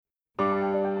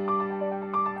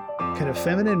Can a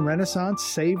feminine renaissance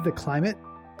save the climate?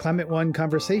 Climate One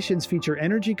conversations feature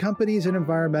energy companies and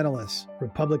environmentalists,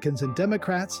 Republicans and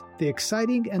Democrats, the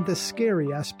exciting and the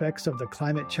scary aspects of the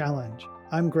climate challenge.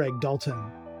 I'm Greg Dalton.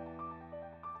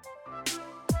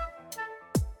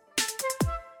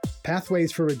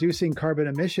 Pathways for reducing carbon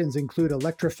emissions include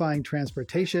electrifying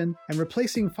transportation and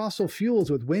replacing fossil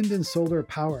fuels with wind and solar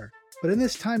power. But in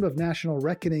this time of national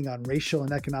reckoning on racial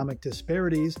and economic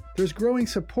disparities, there's growing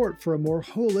support for a more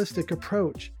holistic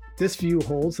approach. This view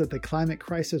holds that the climate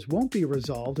crisis won't be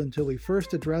resolved until we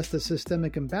first address the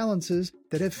systemic imbalances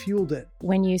that have fueled it.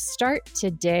 When you start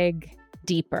to dig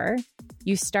deeper,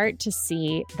 you start to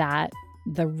see that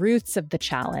the roots of the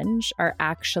challenge are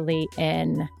actually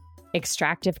in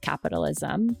extractive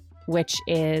capitalism, which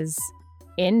is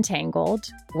entangled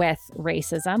with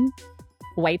racism,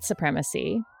 white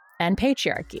supremacy, and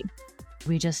patriarchy.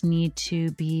 We just need to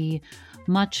be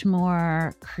much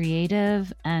more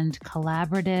creative and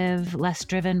collaborative, less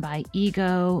driven by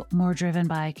ego, more driven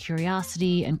by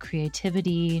curiosity and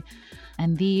creativity.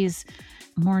 And these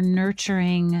more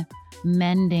nurturing,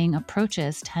 mending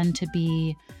approaches tend to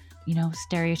be,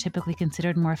 stereotypically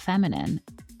considered more feminine.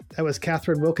 That was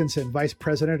Katharine Wilkinson, Vice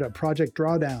President of Project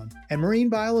Drawdown, and marine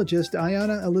biologist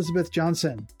Ayana Elizabeth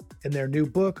Johnson. In their new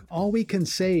book, All We Can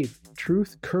Save,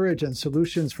 Truth, Courage, and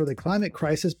Solutions for the Climate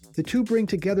Crisis, the two bring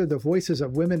together the voices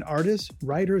of women artists,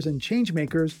 writers, and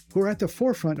changemakers who are at the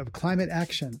forefront of climate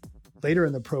action. Later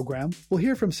in the program, we'll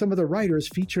hear from some of the writers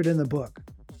featured in the book.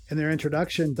 In their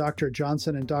introduction, Dr.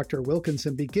 Johnson and Dr.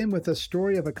 Wilkinson begin with a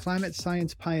story of a climate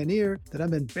science pioneer that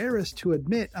I'm embarrassed to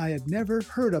admit I had never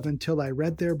heard of until I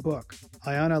read their book.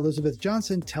 Ayana Elizabeth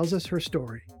Johnson tells us her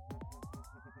story.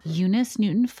 Eunice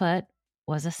Newton Foote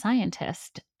was a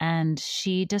scientist, and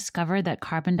she discovered that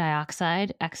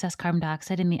excess carbon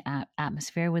dioxide in the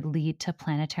atmosphere would lead to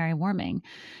planetary warming.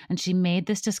 And she made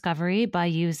this discovery by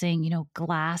using,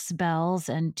 glass bells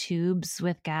and tubes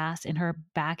with gas in her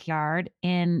backyard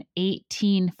in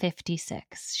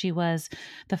 1856. She was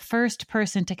the first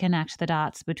person to connect the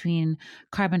dots between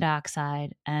carbon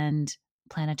dioxide and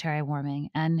planetary warming,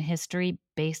 and history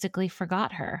basically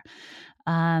forgot her.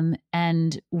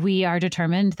 And we are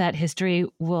determined that history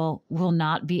will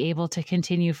not be able to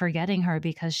continue forgetting her,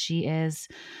 because she is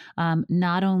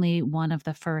not only one of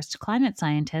the first climate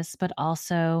scientists, but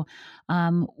also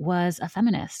was a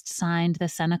feminist, signed the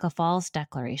Seneca Falls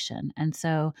Declaration. And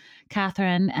so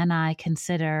Katharine and I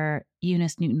consider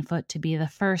Eunice Newton Foote to be the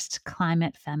first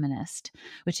climate feminist,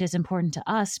 which is important to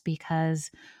us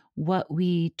because what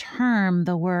we term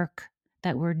the work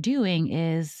that we're doing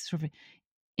is sort of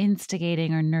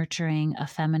instigating or nurturing a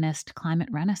feminist climate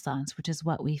renaissance, which is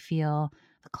what we feel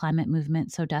the climate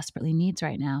movement so desperately needs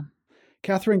right now.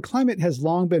 Katharine, climate has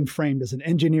long been framed as an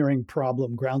engineering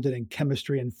problem grounded in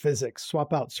chemistry and physics.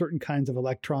 Swap out certain kinds of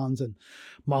electrons and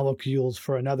molecules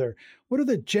for another. What are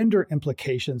the gender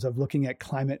implications of looking at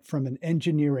climate from an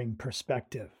engineering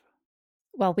perspective?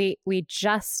 Well, we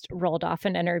just rolled off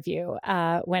an interview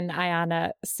when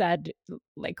Ayana said,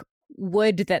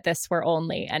 would that this were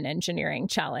only an engineering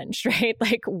challenge, right?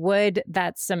 Would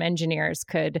that some engineers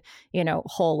could,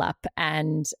 hole up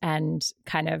and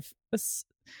kind of,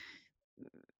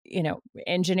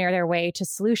 engineer their way to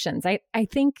solutions. I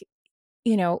think,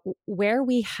 where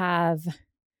we have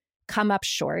come up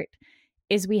short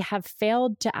is we have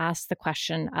failed to ask the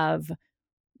question of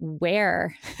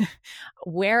where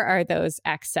are those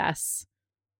excess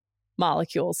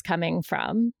molecules coming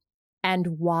from?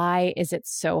 And why is it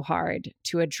so hard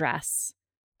to address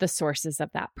the sources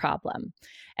of that problem?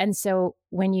 And so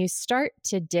when you start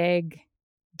to dig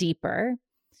deeper,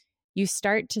 you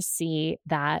start to see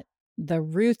that the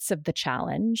roots of the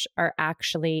challenge are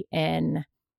actually in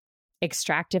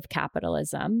extractive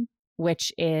capitalism,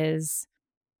 which is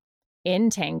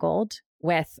entangled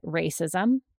with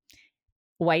racism,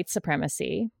 white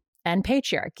supremacy, and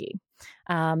patriarchy.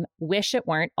 Wish it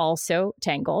weren't also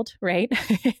tangled, right?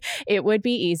 It would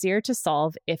be easier to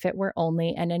solve if it were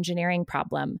only an engineering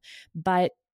problem,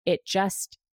 but it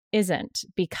just isn't,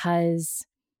 because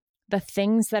the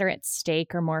things that are at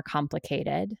stake are more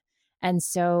complicated. And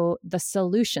so the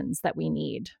solutions that we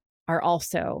need are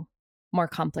also more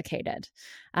complicated.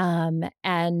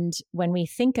 And when we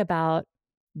think about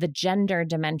the gender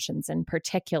dimensions in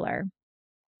particular,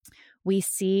 we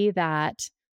see that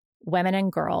women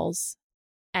and girls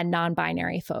and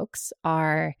non-binary folks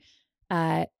are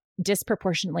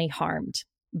disproportionately harmed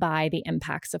by the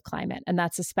impacts of climate. And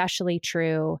that's especially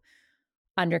true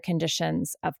under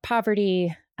conditions of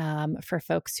poverty, for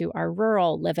folks who are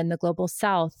rural, live in the global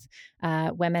South,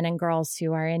 women and girls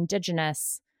who are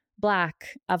Indigenous,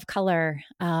 Black, of color.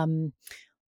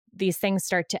 these things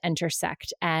start to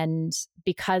intersect. And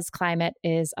because climate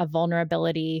is a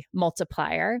vulnerability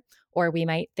multiplier, or we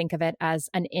might think of it as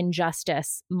an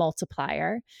injustice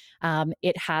multiplier,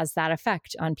 it has that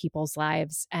effect on people's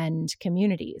lives and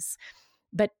communities.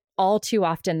 But all too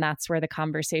often, that's where the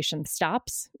conversation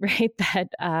stops, right?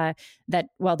 That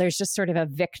well, there's just sort of a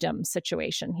victim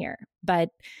situation here. But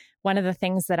one of the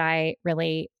things that I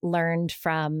really learned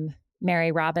from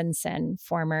Mary Robinson,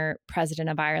 former president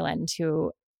of Ireland,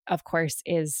 who, of course,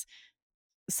 is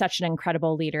such an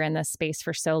incredible leader in this space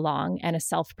for so long and a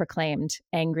self-proclaimed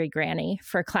angry granny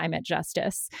for climate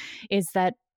justice, is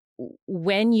that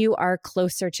when you are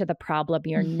closer to the problem,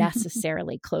 you're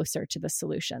necessarily closer to the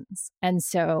solutions. And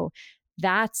so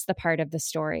that's the part of the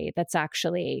story that's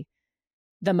actually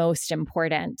the most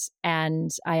important.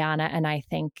 And Ayana and I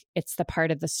think it's the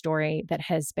part of the story that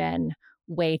has been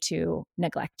way too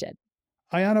neglected.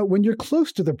 Ayana, when you're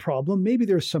close to the problem, maybe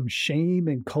there's some shame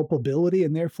and culpability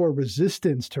and therefore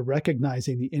resistance to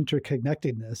recognizing the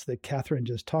interconnectedness that Katharine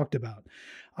just talked about.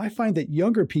 I find that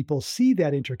younger people see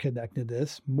that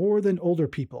interconnectedness more than older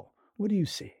people. What do you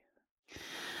see?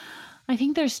 I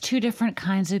think there's two different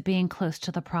kinds of being close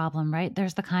to the problem, right?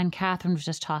 There's the kind Katharine was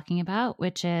just talking about,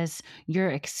 which is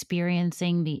you're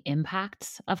experiencing the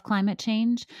impacts of climate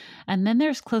change. And then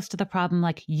there's close to the problem,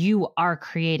 like you are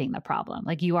creating the problem.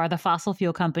 Like you are the fossil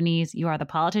fuel companies, you are the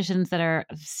politicians that are,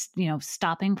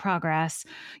 stopping progress.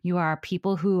 You are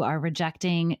people who are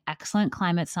rejecting excellent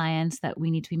climate science that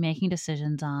we need to be making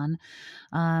decisions on.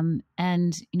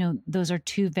 Those are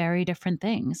two very different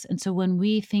things. And so when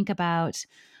we think about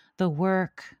the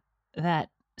work that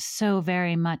so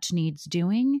very much needs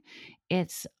doing,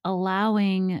 it's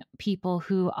allowing people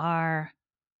who are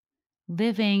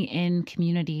living in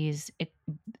communities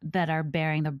that are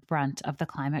bearing the brunt of the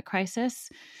climate crisis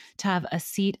to have a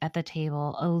seat at the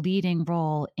table, a leading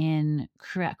role in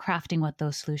crafting what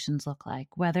those solutions look like.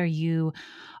 Whether you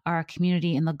are a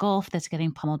community in the Gulf that's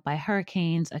getting pummeled by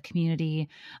hurricanes, a community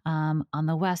on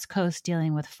the West Coast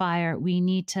dealing with fire, we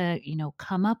need to,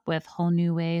 come up with whole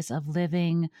new ways of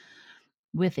living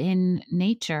within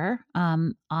nature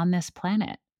on this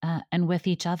planet and with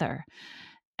each other.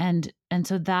 And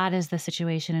so that is the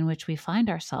situation in which we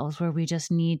find ourselves, where we just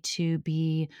need to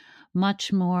be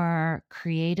much more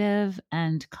creative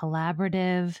and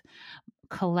collaborative,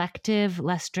 collective,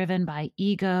 less driven by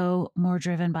ego, more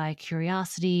driven by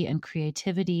curiosity and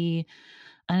creativity,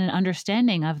 and an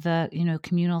understanding of the,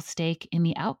 communal stake in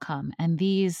the outcome. And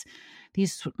these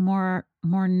more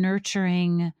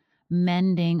nurturing,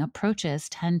 mending approaches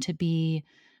tend to be,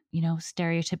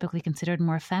 stereotypically considered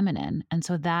more feminine. And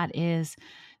so that is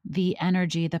the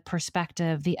energy, the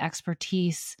perspective, the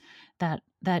expertise that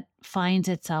finds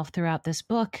itself throughout this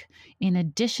book, in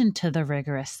addition to the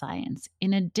rigorous science,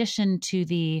 in addition to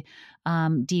the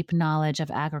deep knowledge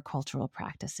of agricultural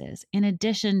practices, in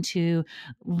addition to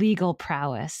legal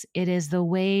prowess. It is the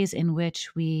ways in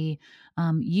which we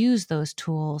use those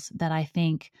tools that I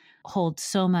think hold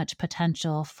so much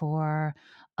potential for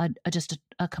just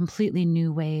a completely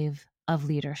new wave of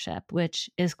leadership, which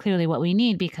is clearly what we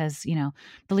need, because, the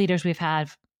leaders we've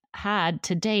had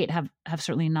to date have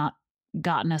certainly not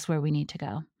gotten us where we need to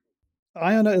go.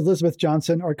 Ayana Elizabeth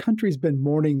Johnson, our country's been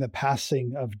mourning the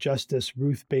passing of Justice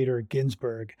Ruth Bader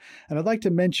Ginsburg. And I'd like to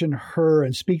mention her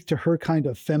and speak to her kind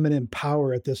of feminine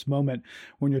power at this moment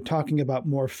when you're talking about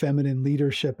more feminine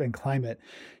leadership and climate.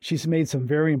 She's made some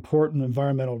very important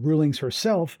environmental rulings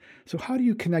herself. So how do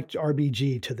you connect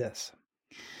RBG to this?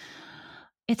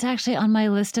 It's actually on my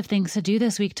list of things to do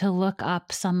this week, to look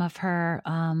up some of her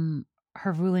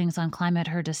rulings on climate,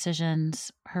 her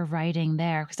decisions, her writing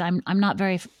there, because I'm not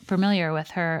very familiar with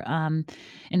her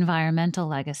environmental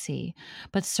legacy,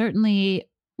 but certainly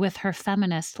with her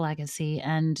feminist legacy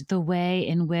and the way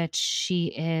in which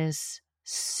she is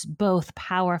both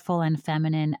powerful and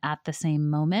feminine at the same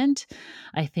moment,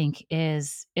 I think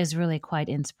is really quite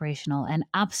inspirational. An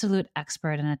absolute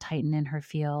expert and a titan in her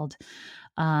field,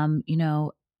 and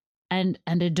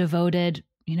a devoted,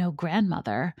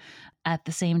 grandmother at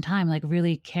the same time, like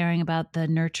really caring about the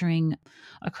nurturing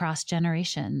across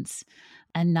generations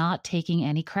and not taking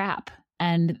any crap.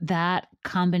 And that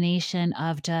combination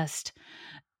of just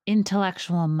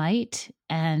intellectual might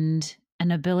and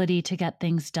an ability to get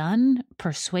things done,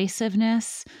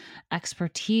 persuasiveness,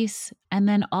 expertise, and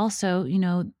then also,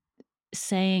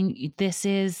 saying this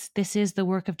is the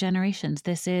work of generations.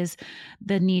 This is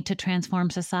the need to transform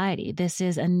society. This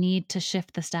is a need to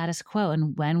shift the status quo.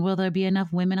 And when will there be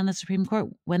enough women on the Supreme Court?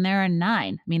 When there are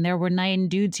 9. I mean, there were 9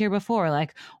 dudes here before.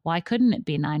 Like, why couldn't it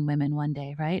be 9 women one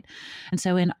day, right? And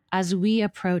so as we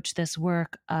approach this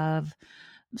work of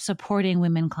supporting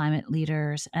women climate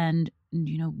leaders and,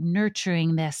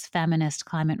 nurturing this feminist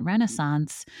climate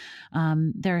renaissance,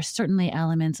 there are certainly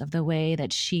elements of the way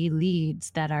that she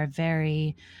leads that are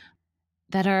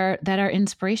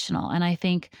inspirational. And I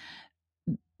think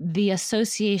the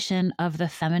association of the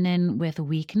feminine with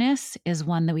weakness is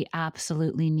one that we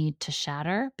absolutely need to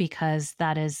shatter, because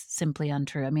that is simply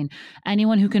untrue. I mean,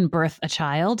 anyone who can birth a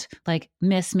child,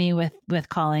 miss me with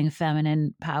calling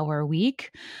feminine power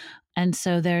weak. And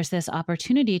so there's this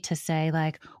opportunity to say,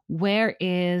 where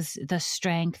is the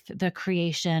strength, the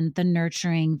creation, the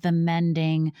nurturing, the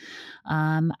mending?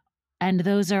 And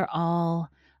those are all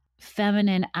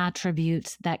feminine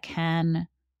attributes that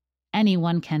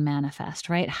anyone can manifest,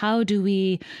 right? How do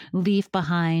we leave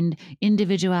behind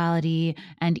individuality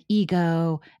and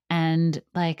ego and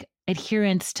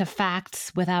adherence to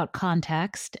facts without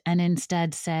context, and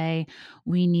instead say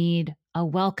we need a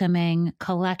welcoming,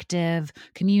 collective,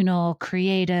 communal,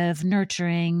 creative,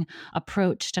 nurturing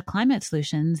approach to climate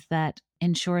solutions that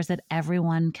ensures that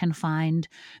everyone can find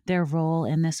their role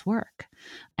in this work,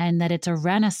 and that it's a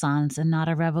renaissance and not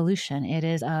a revolution. It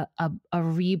is a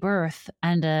rebirth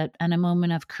and a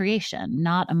moment of creation,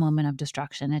 not a moment of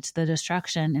destruction. It's the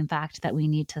destruction, in fact, that we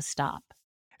need to stop.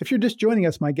 If you're just joining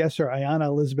us, my guests are Ayana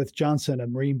Elizabeth Johnson, a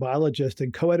marine biologist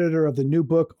and co-editor of the new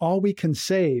book, All We Can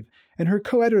Save, and her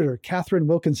co-editor, Katharine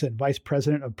Wilkinson, vice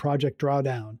president of Project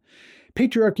Drawdown.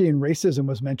 Patriarchy and racism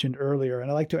was mentioned earlier,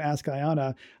 and I'd like to ask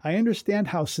Ayana, I understand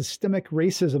how systemic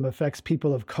racism affects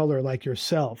people of color like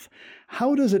yourself.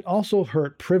 How does it also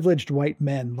hurt privileged white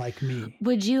men like me?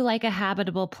 Would you like a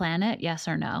habitable planet, yes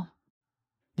or no?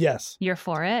 Yes. You're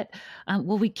for it?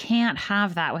 Well, we can't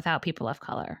have that without people of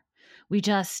color.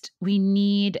 We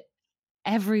need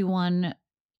everyone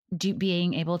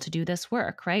being able to do this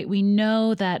work, right? We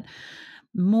know that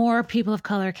more people of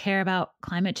color care about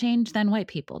climate change than white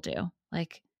people do.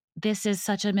 This is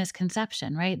such a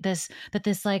misconception, right? The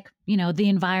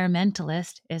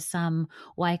environmentalist is some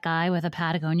white guy with a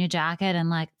Patagonia jacket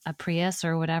and a Prius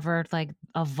or whatever,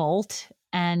 a Volt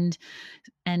and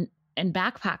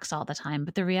backpacks all the time.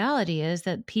 But the reality is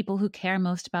that people who care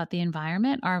most about the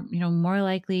environment are, more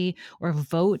likely, or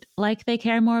vote like they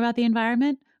care more about the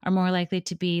environment, are more likely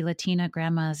to be Latina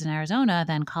grandmas in Arizona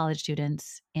than college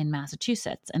students in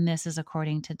Massachusetts. And this is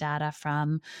according to data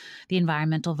from the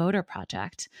Environmental Voter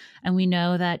Project. And we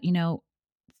know that,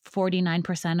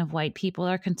 49% of white people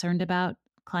are concerned about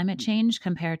climate change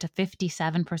compared to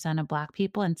 57% of Black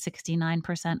people and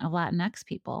 69% of Latinx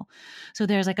people. So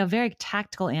there's a very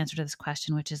tactical answer to this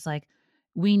question, which is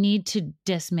we need to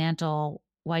dismantle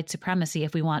white supremacy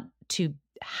if we want to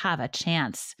have a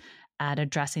chance at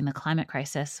addressing the climate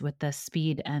crisis with the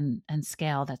speed and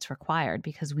scale that's required,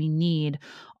 because we need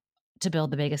to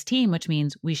build the biggest team, which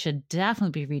means we should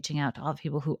definitely be reaching out to all the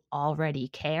people who already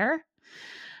care.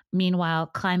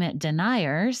 Meanwhile, climate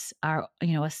deniers are,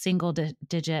 a single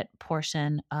digit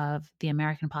portion of the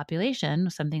American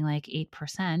population, something like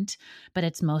 8%, but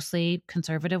it's mostly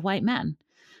conservative white men.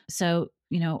 So,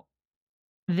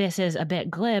 this is a bit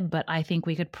glib, but I think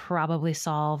we could probably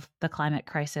solve the climate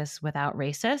crisis without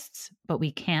racists, but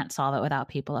we can't solve it without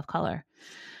people of color.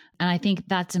 And I think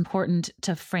that's important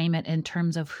to frame it in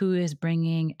terms of who is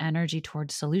bringing energy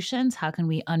towards solutions. How can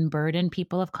we unburden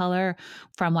people of color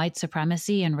from white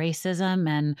supremacy and racism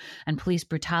and police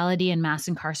brutality and mass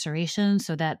incarceration,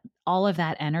 so that all of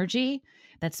that energy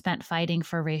that's spent fighting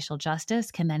for racial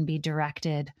justice can then be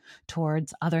directed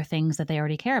towards other things that they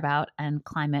already care about, and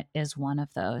climate is one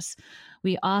of those.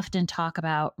 We often talk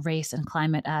about race and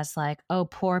climate as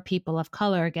poor people of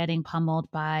color getting pummeled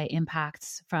by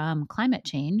impacts from climate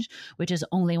change, which is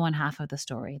only one half of the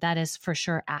story. That is for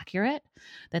sure accurate,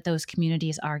 that those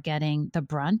communities are getting the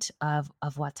brunt of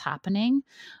what's happening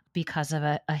because of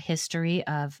a history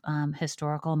of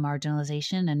historical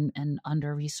marginalization and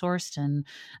under-resourced and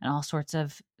all sorts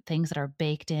of things that are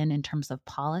baked in terms of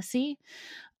policy.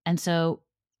 And so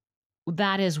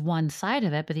that is one side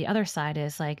of it. But the other side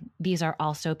is these are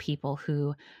also people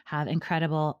who have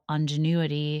incredible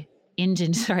ingenuity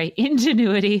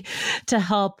to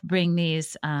help bring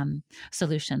these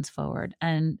solutions forward.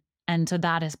 And so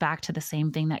that is back to the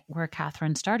same thing where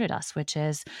Katharine started us, which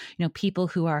is, people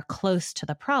who are close to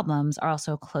the problems are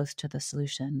also close to the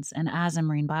solutions. And as a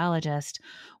marine biologist,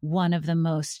 one of the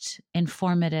most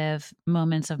informative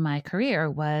moments of my career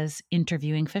was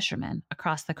interviewing fishermen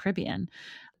across the Caribbean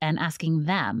and asking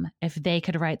them if they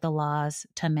could write the laws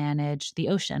to manage the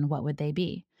ocean, what would they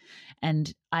be?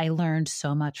 And I learned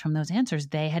so much from those answers.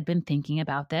 They had been thinking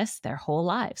about this their whole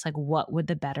lives. What would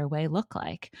the better way look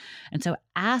like? And so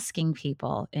asking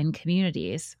people in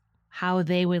communities, how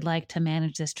they would like to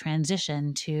manage this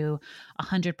transition to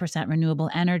 100% renewable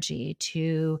energy,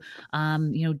 to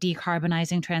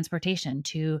decarbonizing transportation,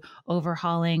 to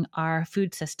overhauling our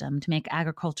food system, to make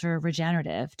agriculture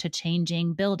regenerative, to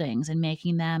changing buildings and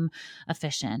making them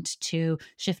efficient, to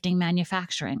shifting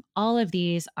manufacturing. All of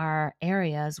these are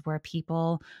areas where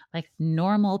people, like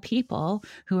normal people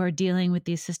who are dealing with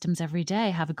these systems every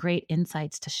day, have great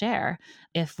insights to share.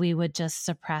 If we would just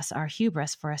suppress our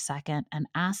hubris for a second and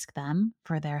ask them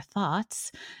for their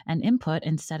thoughts and input,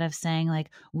 instead of saying like,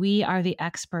 we are the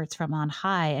experts from on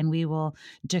high and we will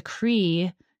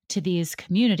decree to these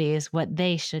communities what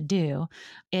they should do.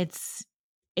 It's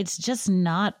just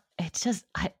not,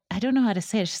 I don't know how to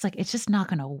say it. It's just like, it's just not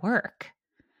going to work.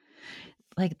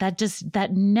 Like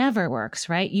that never works,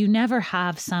 right? You never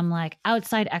have some like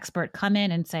outside expert come in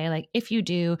and say like, if you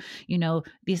do,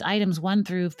 these items 1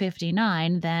 through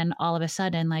 59, then all of a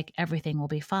sudden like everything will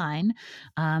be fine.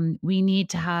 We need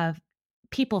to have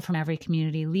people from every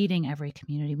community leading every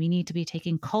community. We need to be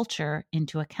taking culture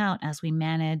into account as we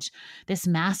manage this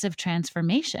massive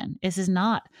transformation. This is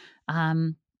not,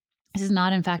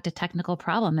 in fact, a technical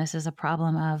problem. This is a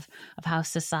problem of how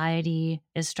society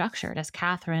is structured. As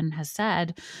Katharine has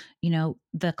said,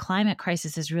 the climate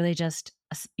crisis is really just,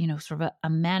 sort of a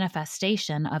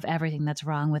manifestation of everything that's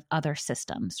wrong with other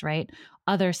systems, right?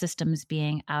 Other systems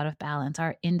being out of balance.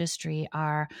 Our industry,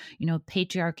 our,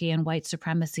 patriarchy and white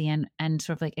supremacy and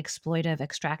sort of like exploitive,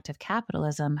 extractive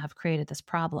capitalism have created this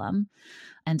problem.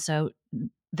 And so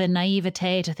the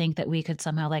naivete to think that we could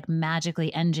somehow like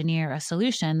magically engineer a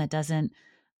solution that doesn't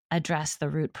address the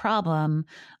root problem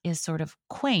is sort of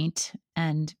quaint.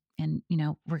 And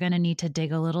we're going to need to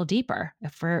dig a little deeper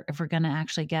if we're going to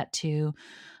actually get to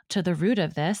the root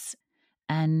of this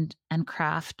and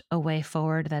craft a way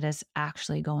forward that is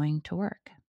actually going to work.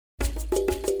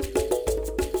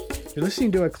 You're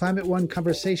listening to a Climate One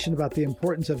conversation about the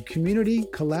importance of community,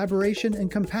 collaboration,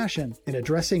 and compassion in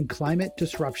addressing climate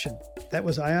disruption. That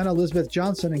was Ayana Elizabeth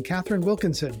Johnson and Katharine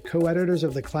Wilkinson, co-editors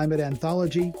of the climate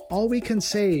anthology, All We Can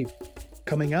Save.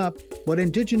 Coming up, what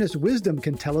Indigenous wisdom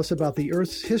can tell us about the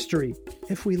Earth's history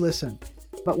if we listen.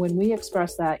 But when we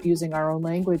express that using our own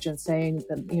language and saying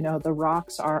that, the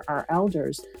rocks are our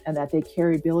elders and that they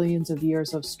carry billions of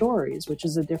years of stories, which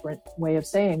is a different way of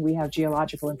saying we have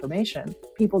geological information,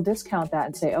 people discount that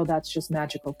and say, oh, that's just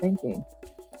magical thinking.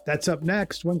 That's up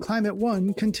next when Climate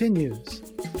One continues.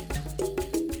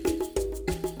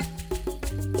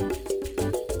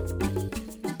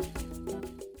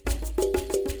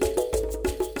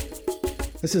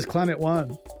 This is Climate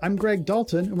One. I'm Greg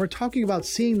Dalton, and we're talking about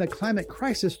seeing the climate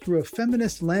crisis through a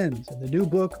feminist lens in the new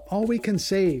book, All We Can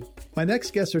Save. My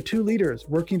next guests are 2 leaders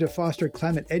working to foster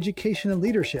climate education and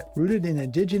leadership rooted in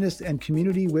Indigenous and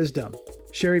community wisdom.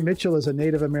 Sherri Mitchell is a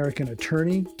Native American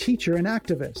attorney, teacher, and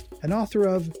activist, and author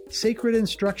of Sacred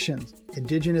Instructions,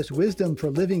 Indigenous Wisdom for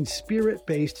Living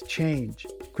Spirit-Based Change.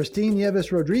 Christine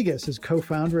Nieves Rodriguez is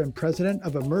co-founder and president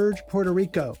of Emerge Puerto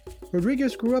Rico.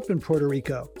 Rodriguez grew up in Puerto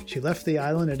Rico. She left the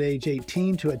island at age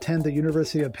 18 to attend the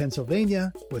University of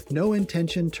Pennsylvania with no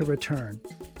intention to return.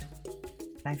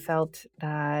 I felt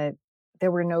that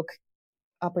there were no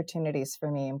opportunities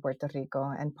for me in Puerto Rico.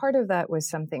 And part of that was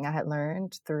something I had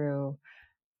learned through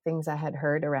things I had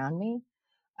heard around me.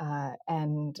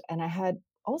 And I had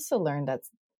also learned that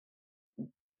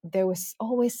there was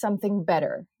always something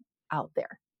better out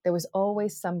there. There was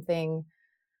always something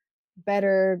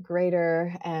better,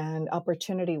 greater, and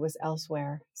opportunity was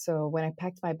elsewhere. So when I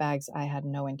packed my bags, I had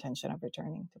no intention of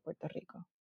returning to Puerto Rico.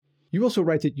 You also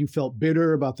write that you felt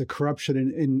bitter about the corruption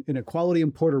and inequality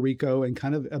in Puerto Rico and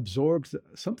kind of absorbed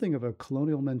something of a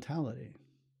colonial mentality.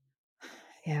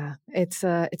 Yeah, it's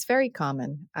very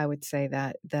common. I would say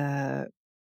that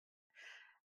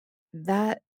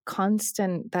that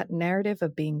narrative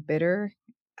of being bitter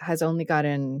has only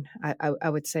gotten, I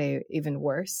would say, even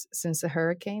worse since the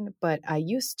hurricane. But I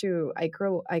grew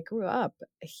up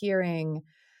hearing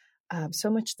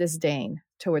so much disdain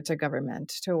towards our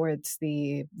government, towards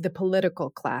the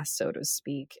political class, so to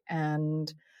speak,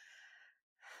 and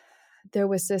there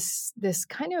was this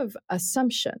kind of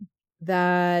assumption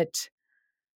that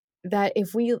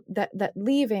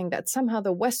leaving, that somehow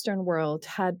the Western world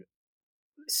had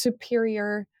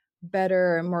superior,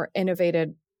 better, more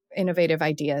innovative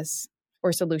ideas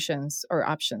or solutions or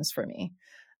options for me.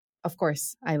 Of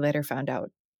course, I later found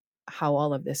out how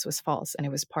all of this was false, and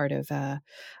it was part of a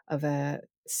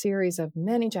series of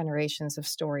many generations of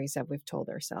stories that we've told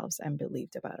ourselves and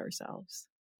believed about ourselves.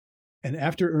 And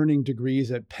after earning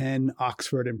degrees at Penn,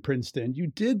 Oxford, and Princeton, you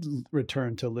did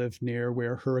return to live near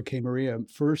where Hurricane Maria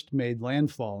first made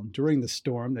landfall. During the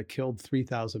storm that killed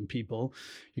 3,000 people,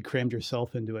 you crammed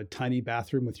yourself into a tiny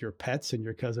bathroom with your pets and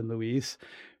your cousin Luis.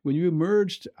 When you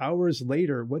emerged hours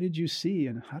later, what did you see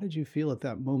and how did you feel at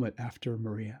that moment after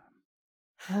Maria?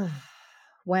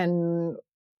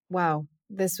 Wow,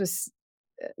 this was,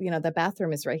 the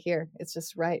bathroom is right here. It's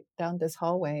just right down this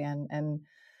hallway. And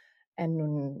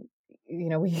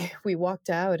we walked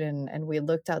out and we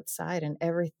looked outside and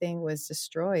everything was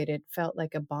destroyed. It felt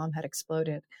like a bomb had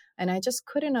exploded. And I just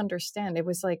couldn't understand. It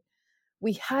was like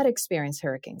we had experienced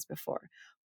hurricanes before,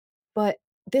 but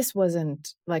this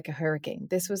wasn't like a hurricane.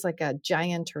 This was like a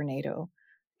giant tornado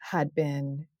had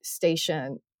been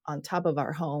stationed on top of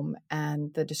our home.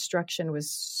 And the destruction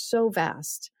was so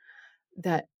vast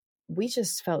that we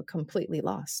just felt completely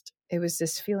lost. It was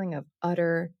this feeling of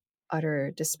utter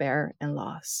despair and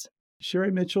loss.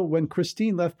 Sherri Mitchell, when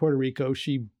Christine left Puerto Rico,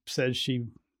 she says she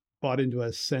bought into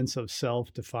a sense of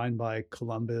self defined by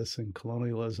Columbus and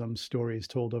colonialism, stories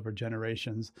told over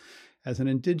generations. As an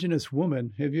Indigenous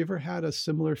woman, have you ever had a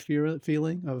similar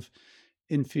feeling of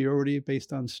inferiority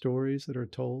based on stories that are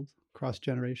told across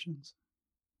generations?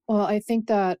 Well, I think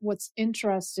that what's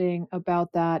interesting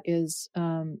about that is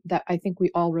that I think we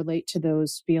all relate to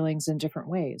those feelings in different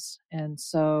ways. And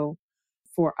so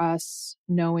for us,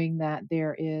 knowing that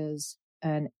there is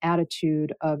an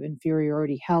attitude of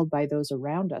inferiority held by those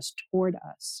around us toward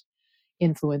us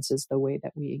influences the way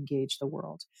that we engage the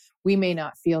world. We may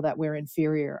not feel that we're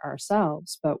inferior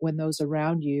ourselves, but when those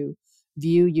around you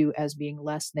view you as being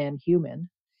less than human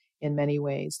in many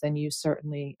ways, then you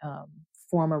certainly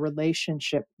form a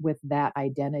relationship with that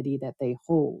identity that they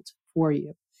hold for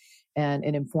you. And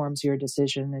it informs your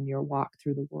decision and your walk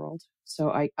through the world.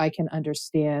 So I can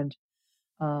understand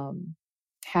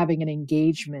having an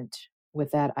engagement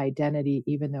with that identity,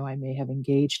 even though I may have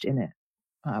engaged in it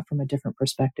from a different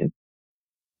perspective.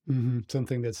 Mm-hmm.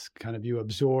 Something that's kind of you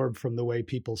absorb from the way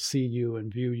people see you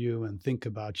and view you and think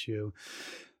about you.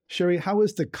 Sherri, how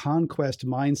is the conquest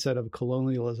mindset of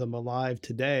colonialism alive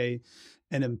today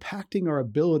and impacting our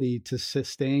ability to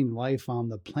sustain life on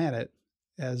the planet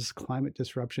as climate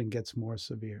disruption gets more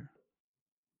severe?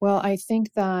 Well, I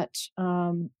think that,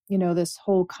 this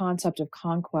whole concept of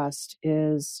conquest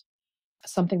is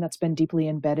something that's been deeply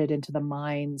embedded into the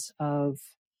minds of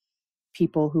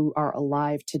people who are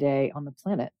alive today on the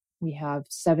planet. We have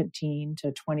 17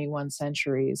 to 21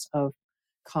 centuries of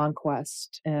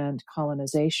conquest and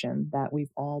colonization that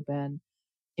we've all been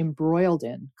embroiled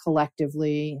in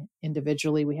collectively,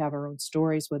 individually. We have our own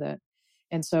stories with it.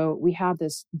 And so we have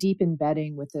this deep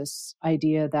embedding with this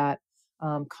idea that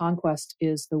conquest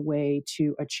is the way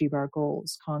to achieve our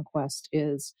goals. Conquest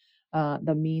is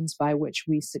the means by which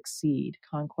we succeed.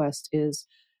 Conquest is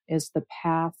the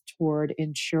path toward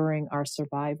ensuring our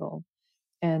survival.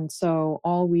 And so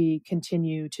all we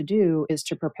continue to do is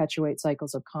to perpetuate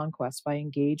cycles of conquest by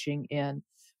engaging in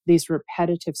these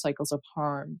repetitive cycles of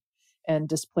harm and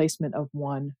displacement of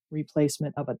one,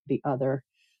 replacement of the other,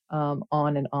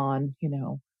 on and on,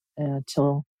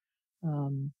 till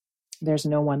there's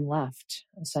no one left,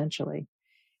 essentially.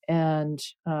 And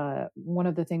one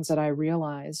of the things that I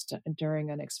realized during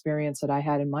an experience that I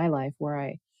had in my life where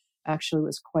I actually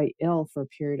was quite ill for a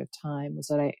period of time was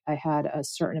that I had a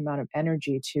certain amount of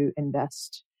energy to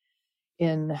invest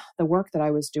in the work that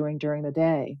I was doing during the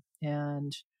day.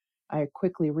 And I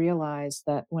quickly realized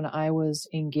that when I was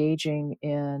engaging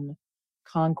in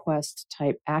conquest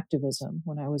type activism,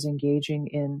 when I was engaging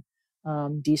in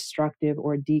destructive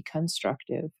or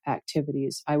deconstructive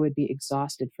activities, I would be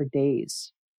exhausted for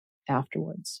days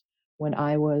afterwards. When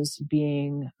I was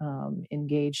being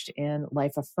engaged in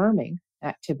life affirming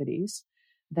activities,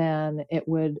 then it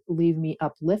would leave me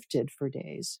uplifted for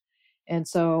days. And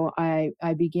so I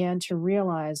began to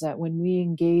realize that when we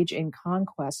engage in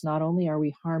conquest, not only are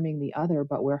we harming the other,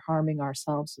 but we're harming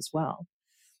ourselves as well.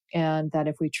 And that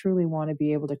if we truly want to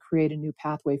be able to create a new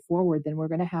pathway forward, then we're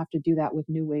going to have to do that with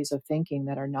new ways of thinking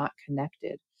that are not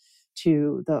connected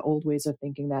to the old ways of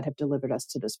thinking that have delivered us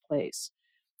to this place.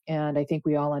 And I think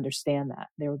we all understand that.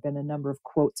 There have been a number of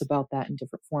quotes about that in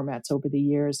different formats over the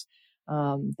years,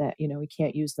 that, we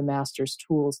can't use the master's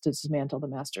tools to dismantle the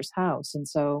master's house. And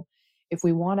so if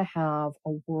we want to have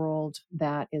a world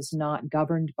that is not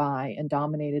governed by and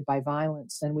dominated by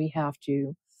violence, then we have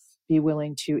to be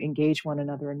willing to engage one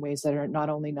another in ways that are not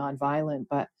only nonviolent,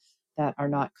 but that are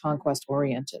not conquest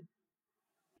oriented.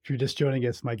 If you're just joining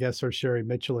us, my guests are Sherri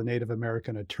Mitchell, a Native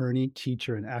American attorney,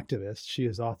 teacher, and activist. She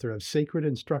is author of Sacred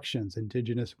Instructions,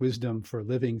 Indigenous Wisdom for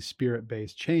Living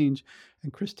Spirit-Based Change,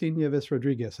 and Christine Nieves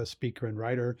Rodriguez, a speaker and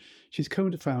writer. She's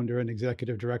co-founder and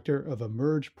executive director of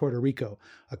Emerge Puerto Rico,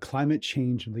 a climate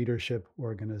change leadership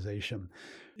organization.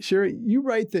 Sherri, you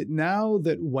write that now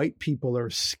that white people are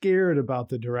scared about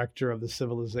the director of the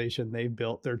civilization they've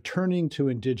built, they're turning to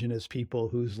indigenous people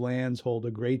whose lands hold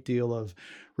a great deal of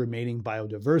remaining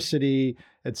biodiversity,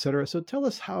 et cetera. So tell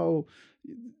us how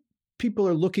people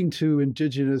are looking to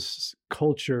indigenous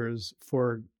cultures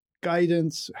for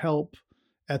guidance, help,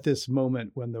 at this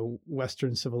moment when the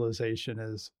Western civilization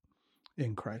is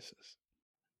in crisis.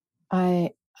 I'm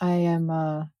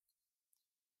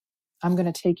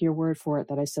going to take your word for it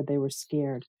that I said they were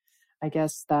scared. I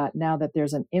guess that now that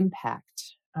there's an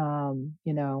impact,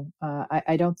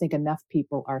 I don't think enough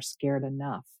people are scared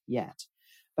enough yet,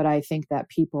 but I think that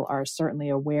people are certainly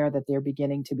aware that they're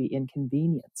beginning to be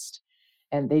inconvenienced,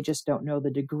 and they just don't know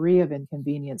the degree of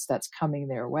inconvenience that's coming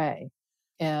their way.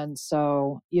 And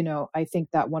so, I think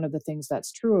that one of the things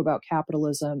that's true about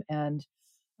capitalism and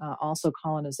also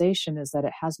colonization is that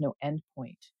it has no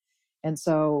endpoint. And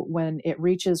so when it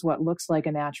reaches what looks like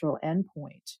a natural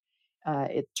endpoint,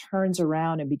 it turns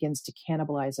around and begins to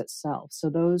cannibalize itself. So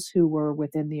those who were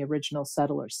within the original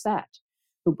settler set,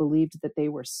 who believed that they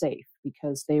were safe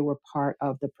because they were part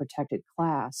of the protected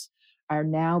class, are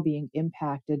now being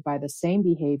impacted by the same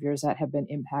behaviors that have been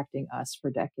impacting us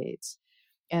for decades.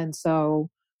 And so,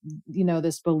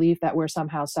 this belief that we're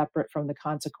somehow separate from the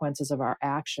consequences of our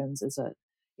actions is a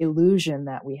illusion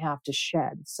that we have to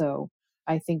shed. So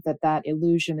I think that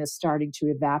illusion is starting to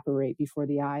evaporate before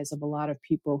the eyes of a lot of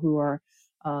people who are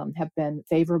have been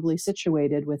favorably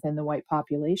situated within the white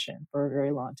population for a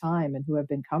very long time, and who have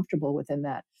been comfortable within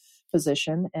that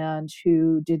position, and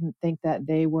who didn't think that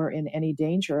they were in any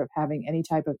danger of having any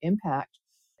type of impact,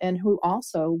 and who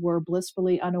also were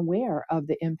blissfully unaware of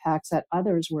the impacts that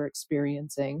others were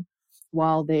experiencing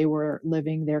while they were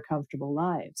living their comfortable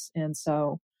lives. And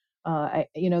so,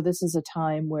 this is a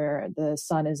time where the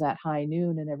sun is at high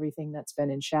noon and everything that's been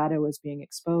in shadow is being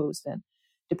exposed. And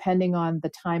depending on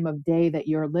the time of day that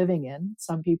you're living in,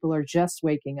 some people are just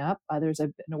waking up, others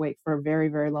have been awake for a very,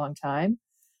 very long time.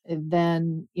 And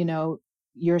then,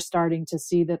 you're starting to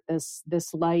see that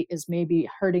this light is maybe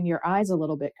hurting your eyes a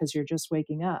little bit because you're just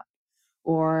waking up,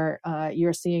 or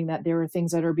you're seeing that there are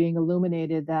things that are being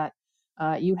illuminated that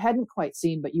you hadn't quite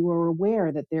seen, but you were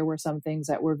aware that there were some things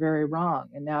that were very wrong,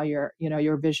 and now your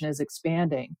vision is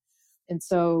expanding. And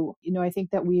so, I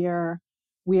think that we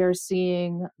are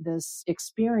seeing this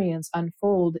experience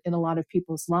unfold in a lot of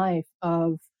people's life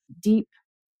of deep,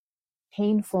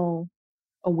 painful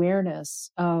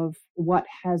awareness of what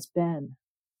has been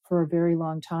for a very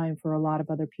long time for a lot of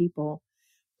other people.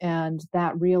 And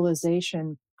that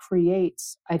realization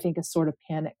creates, I think, a sort of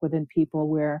panic within people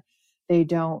where they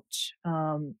don't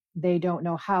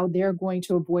know how they're going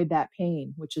to avoid that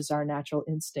pain, which is our natural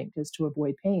instinct, is to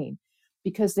avoid pain,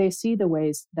 because they see the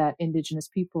ways that indigenous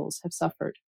peoples have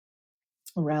suffered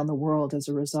around the world as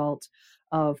a result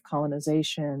of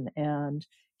colonization and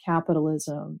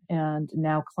capitalism and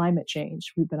now climate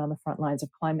change. We've been on the front lines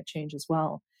of climate change as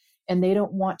well. And they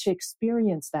don't want to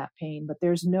experience that pain, but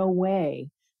there's no way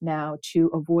now to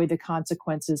avoid the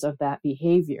consequences of that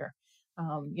behavior.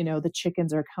 The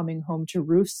chickens are coming home to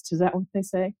roost. Is that what they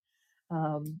say?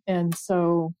 And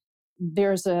so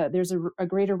there's a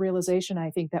greater realization,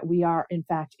 I think, that we are in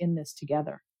fact in this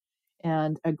together,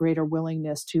 and a greater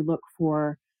willingness to look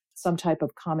for some type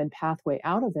of common pathway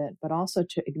out of it, but also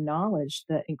to acknowledge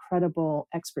the incredible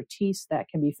expertise that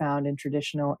can be found in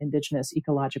traditional indigenous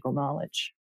ecological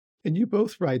knowledge. And you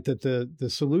both write that the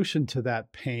solution to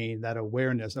that pain, that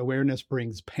awareness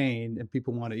brings pain, and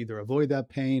people want to either avoid that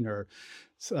pain or,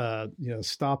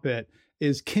 stop it,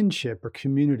 is kinship or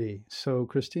community. So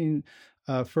Christine,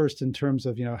 first, in terms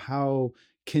of, how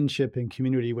kinship and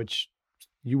community, which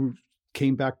you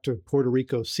came back to Puerto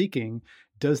Rico seeking,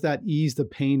 does that ease the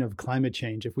pain of climate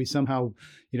change? If we somehow,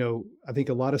 I think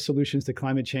a lot of solutions to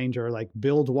climate change are like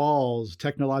build walls,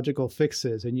 technological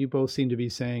fixes, and you both seem to be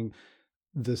saying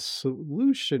a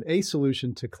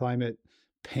solution to climate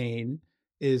pain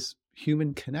is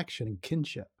human connection and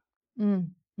kinship.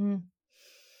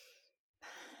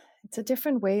 It's a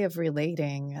different way of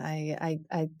relating.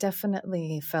 I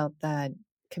definitely felt that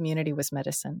community was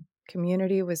medicine.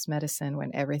 Community was medicine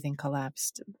when everything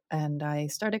collapsed. And I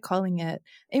started calling it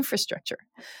infrastructure,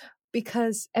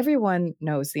 because everyone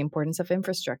knows the importance of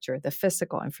infrastructure, the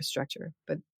physical infrastructure.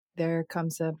 But there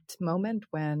comes a moment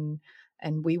when,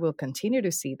 and we will continue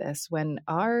to see this, when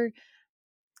our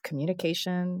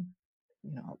communication,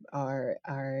 our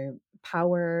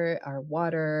power, our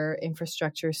water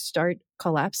infrastructure start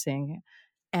collapsing,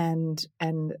 and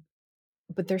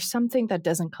but there's something that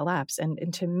doesn't collapse.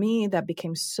 And to me, that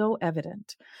became so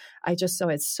evident. I just saw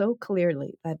it so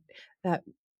clearly that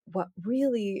what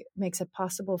really makes it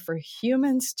possible for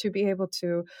humans to be able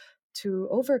to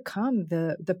overcome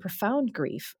the profound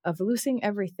grief of losing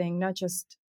everything, not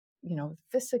just,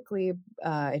 physically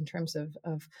in terms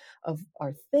of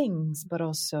our things, but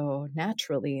also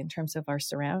naturally in terms of our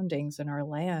surroundings and our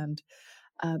land.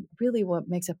 Really what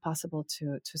makes it possible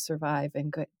to survive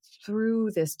and go through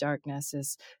this darkness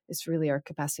is really our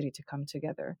capacity to come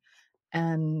together.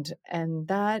 And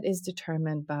that is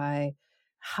determined by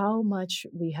how much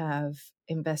we have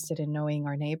invested in knowing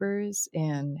our neighbors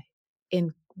and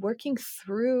in working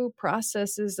through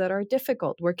processes that are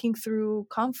difficult, working through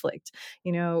conflict.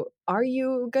 Are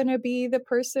you going to be the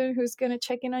person who's going to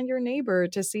check in on your neighbor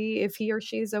to see if he or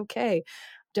she is okay?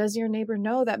 Does your neighbor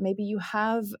know that maybe you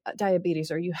have diabetes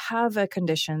or you have a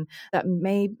condition that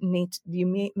may need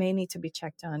to be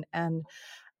checked on? And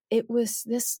it was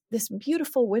this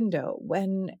beautiful window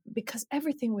because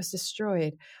everything was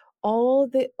destroyed, all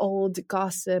the old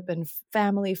gossip and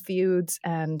family feuds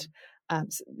and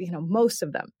most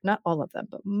of them, not all of them,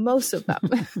 but most of them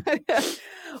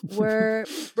were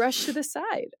brushed to the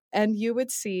side. And you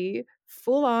would see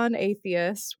full-on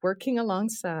atheists working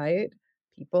alongside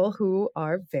people who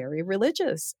are very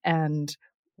religious and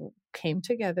came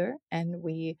together, and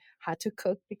we had to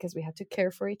cook because we had to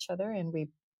care for each other, and we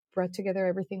brought together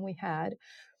everything we had.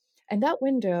 And that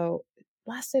window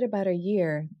lasted about a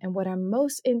year. And what I'm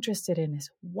most interested in is,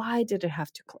 why did it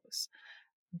have to close?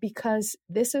 Because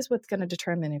this is what's going to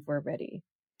determine if we're ready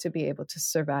to be able to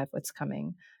survive what's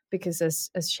coming. Because as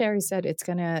Sherri said,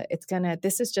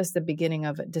 this is just the beginning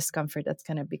of a discomfort that's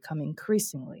going to become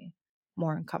increasingly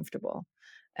more uncomfortable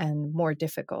and more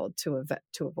difficult to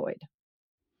avoid.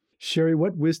 Sherri,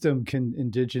 what wisdom can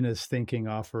indigenous thinking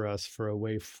offer us for a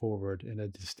way forward in a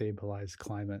destabilized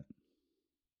climate?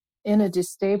 In a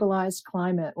destabilized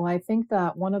climate, well, I think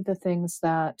that one of the things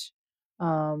that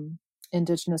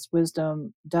indigenous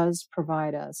wisdom does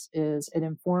provide us is it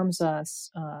informs us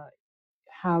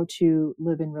how to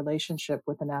live in relationship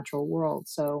with the natural world.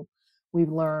 So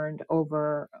we've learned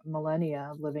over millennia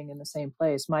of living in the same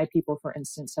place. My people, for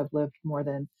instance, have lived more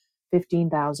than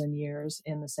 15,000 years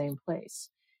in the same place.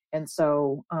 And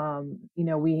so,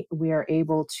 we are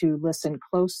able to listen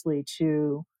closely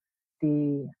to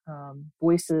the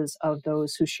voices of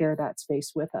those who share that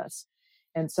space with us.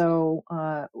 And so,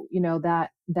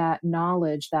 that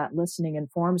knowledge, that listening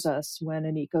informs us when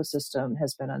an ecosystem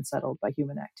has been unsettled by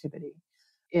human activity.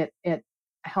 It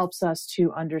helps us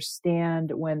to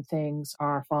understand when things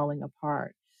are falling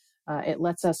apart. It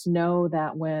lets us know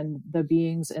that when the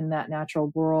beings in that natural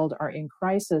world are in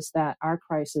crisis, that our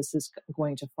crisis is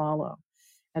going to follow.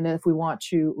 And then if we want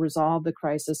to resolve the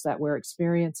crisis that we're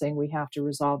experiencing, we have to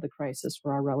resolve the crisis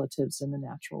for our relatives in the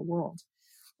natural world.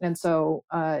 And so,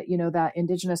 that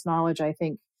indigenous knowledge, I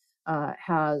think,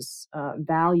 has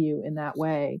value in that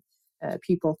way.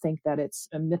 People think that it's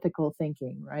a mythical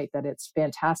thinking, right? That it's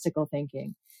fantastical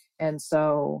thinking. And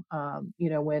so,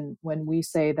 when we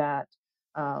say that,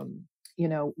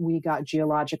 we got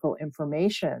geological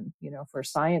information, for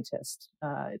scientists,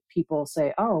 people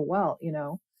say, oh, well,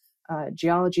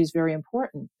 geology is very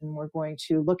important, and we're going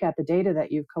to look at the data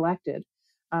that you've collected.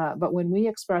 But when we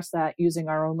express that using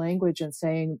our own language and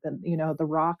saying that, the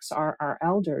rocks are our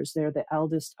elders, they're the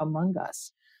eldest among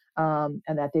us, and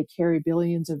that they carry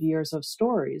billions of years of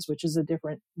stories, which is a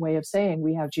different way of saying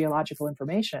we have geological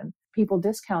information, people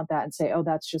discount that and say, oh,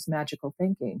 that's just magical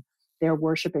thinking. They're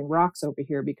worshiping rocks over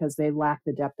here because they lack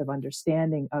the depth of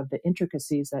understanding of the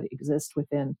intricacies that exist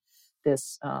within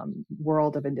this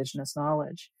world of indigenous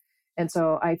knowledge. And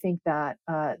so I think that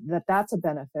that's a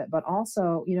benefit, but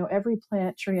also, every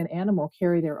plant, tree, and animal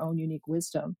carry their own unique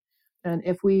wisdom. And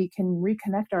if we can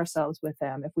reconnect ourselves with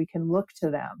them, if we can look to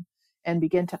them and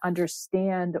begin to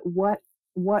understand what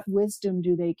wisdom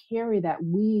do they carry that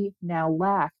we now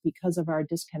lack because of our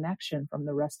disconnection from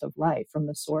the rest of life, from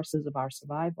the sources of our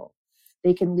survival,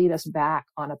 they can lead us back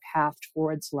on a path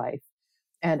towards life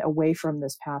and away from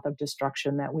this path of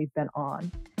destruction that we've been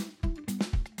on.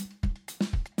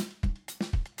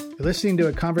 You're listening to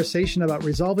a conversation about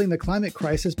resolving the climate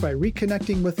crisis by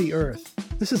reconnecting with the Earth.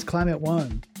 This is Climate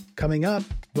One. Coming up,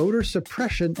 voter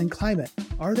suppression and climate.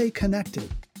 Are they connected?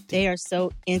 They are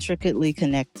so intricately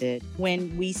connected.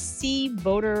 When we see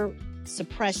voter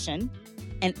suppression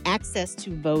and access to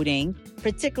voting,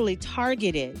 particularly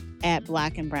targeted at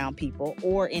Black and Brown people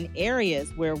or in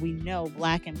areas where we know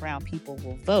Black and Brown people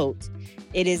will vote,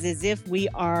 it is as if we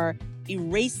are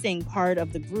erasing part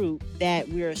of the group that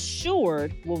we're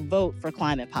assured will vote for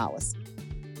climate policy.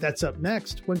 That's up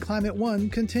next when Climate One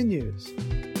continues.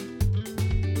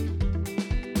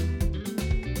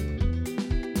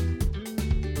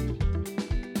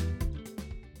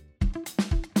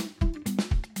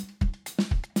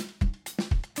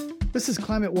 This is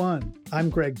Climate One. I'm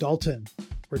Greg Dalton.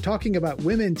 We're talking about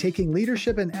women taking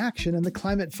leadership and action in the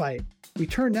climate fight. We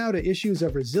turn now to issues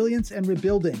of resilience and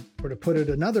rebuilding, or to put it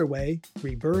another way,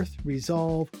 rebirth,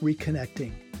 resolve,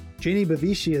 reconnecting. Jainey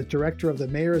Bavishi is director of the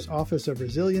Mayor's Office of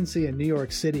Resiliency in New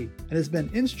York City and has been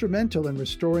instrumental in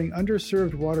restoring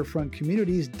underserved waterfront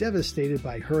communities devastated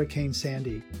by Hurricane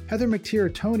Sandy. Heather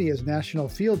McTeer Toney is National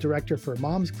Field Director for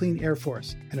Moms Clean Air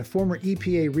Force and a former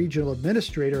EPA regional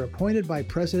administrator appointed by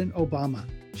President Obama.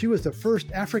 She was the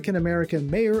first African-American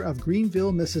mayor of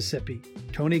Greenville, Mississippi.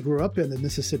 Toney grew up in the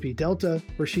Mississippi Delta,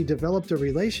 where she developed a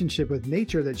relationship with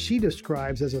nature that she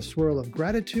describes as a swirl of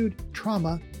gratitude,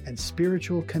 trauma, and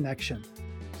spiritual connection.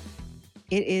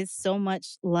 It is so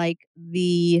much like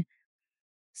the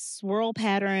swirl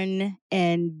pattern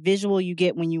and visual you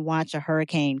get when you watch a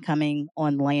hurricane coming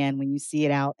on land, when you see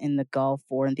it out in the Gulf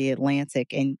or in the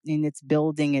Atlantic, and it's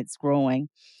building, it's growing,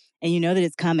 and you know that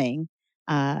it's coming.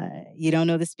 You don't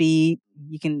know the speed.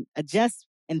 You can adjust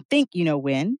and think you know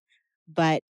when,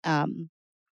 but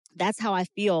that's how I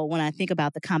feel when I think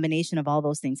about the combination of all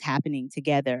those things happening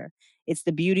together. It's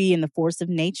the beauty and the force of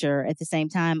nature at the same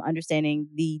time, understanding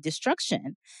the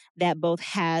destruction that both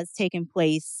has taken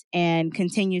place and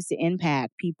continues to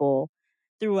impact people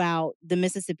throughout the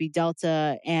Mississippi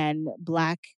Delta and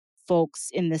Black folks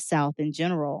in the South in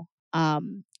general. I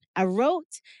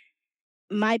wrote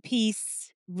my piece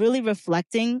really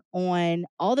reflecting on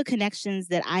all the connections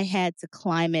that I had to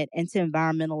climate and to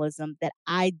environmentalism that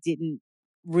I didn't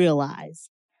realize.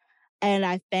 And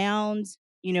I found,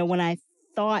 when I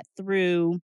thought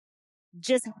through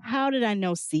just how did I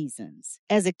know seasons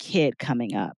as a kid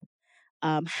coming up?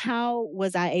 How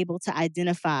was I able to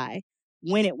identify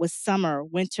when it was summer,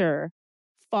 winter,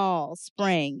 fall,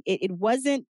 spring? It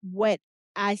wasn't what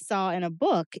I saw in a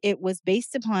book. It was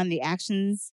based upon the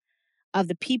actions of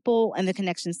the people and the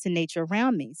connections to nature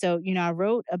around me. So, I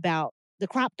wrote about the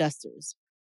crop dusters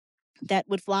that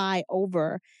would fly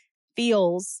over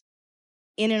fields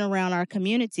in and around our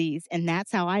communities. And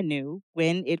that's how I knew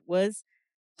when it was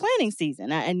planting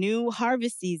season. I knew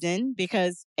harvest season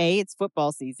because A, it's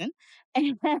football season.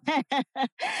 And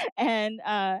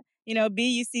B,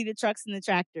 you see the trucks and the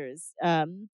tractors.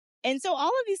 And so all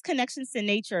of these connections to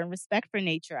nature and respect for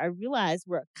nature, I realized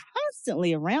were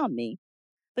constantly around me.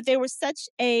 But they were such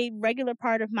a regular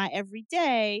part of my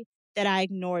everyday that I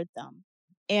ignored them.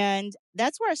 And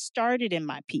that's where I started in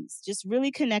my piece, just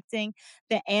really connecting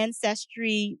the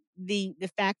ancestry, the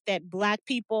fact that Black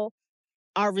people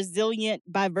are resilient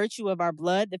by virtue of our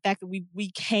blood, the fact that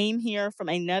we came here from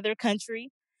another country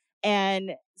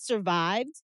and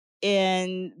survived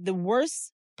in the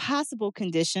worst possible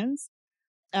conditions.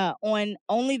 On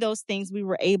only those things we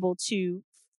were able to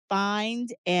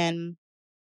find and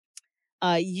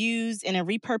use in a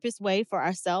repurposed way for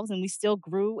ourselves, and we still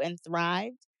grew and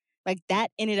thrived. Like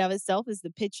that in and of itself is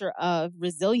the picture of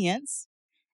resilience.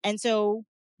 And so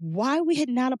why we had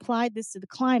not applied this to the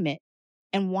climate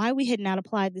and why we had not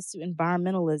applied this to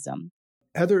environmentalism.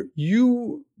 Heather,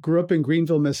 you grew up in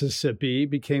Greenville, Mississippi,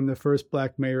 became the first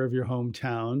Black mayor of your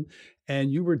hometown,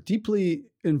 and you were deeply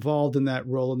involved in that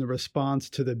role in the response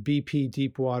to the BP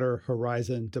Deepwater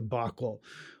Horizon debacle.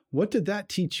 What did that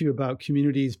teach you about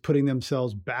communities putting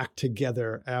themselves back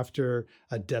together after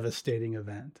a devastating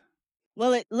event?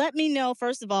 Well, it let me know,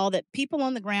 first of all, that people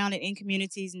on the ground and in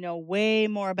communities know way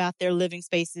more about their living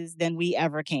spaces than we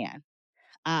ever can.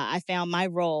 I found my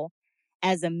role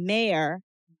as a mayor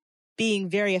being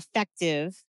very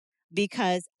effective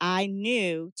because I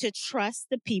knew to trust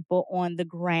the people on the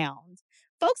ground.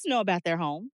 Folks know about their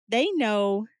home. They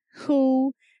know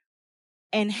who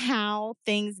and how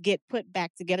things get put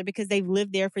back together because they've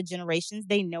lived there for generations.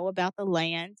 They know about the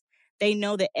land. They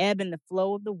know the ebb and the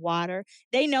flow of the water.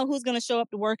 They know who's going to show up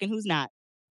to work and who's not.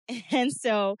 And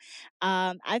so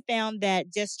I found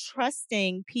that just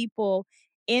trusting people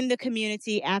in the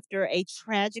community after a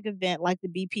tragic event like the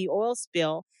BP oil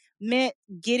spill meant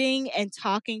getting and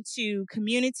talking to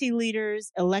community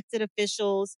leaders, elected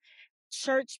officials,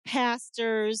 church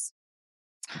pastors,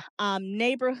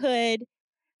 neighborhood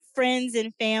friends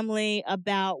and family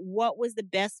about what was the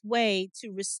best way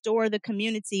to restore the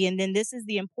community. And then this is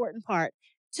the important part,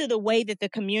 to the way that the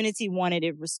community wanted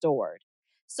it restored.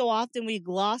 So often we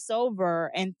gloss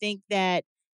over and think that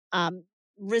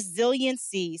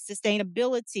resiliency,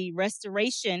 sustainability,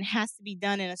 restoration has to be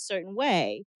done in a certain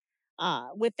way.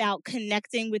 without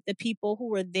connecting with the people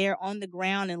who are there on the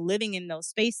ground and living in those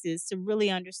spaces to really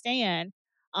understand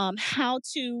how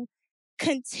to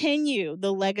continue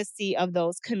the legacy of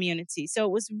those communities. So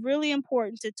it was really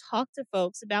important to talk to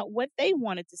folks about what they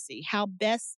wanted to see, how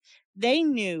best they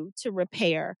knew to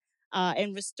repair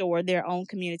and restore their own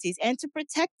communities and to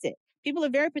protect it. People are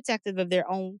very protective of their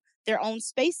own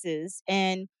spaces.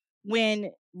 And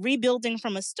when rebuilding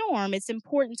from a storm, it's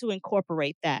important to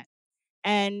incorporate that.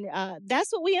 And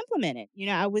that's what we implemented. You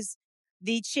know, I was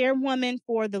the chairwoman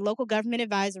for the Local Government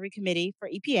Advisory Committee for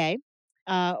EPA.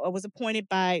 I was appointed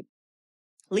by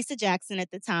Lisa Jackson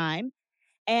at the time.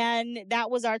 And that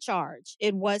was our charge.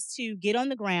 It was to get on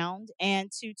the ground and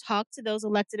to talk to those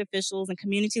elected officials and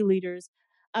community leaders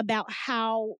about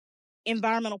how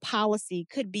environmental policy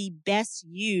could be best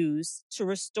used to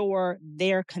restore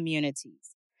their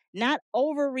communities. Not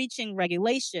overreaching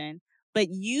regulation, but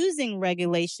using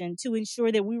regulation to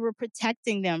ensure that we were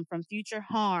protecting them from future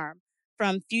harm,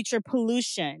 from future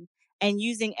pollution, and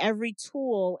using every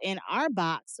tool in our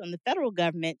box on the federal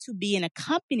government to be an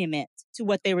accompaniment to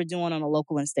what they were doing on a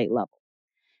local and state level.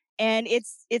 And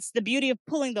it's the beauty of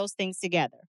pulling those things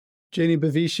together. Jainey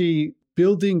Bavishi,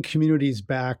 building communities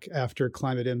back after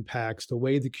climate impacts the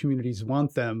way the communities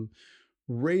want them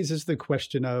raises the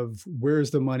question of where's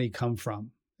the money come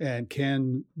from? And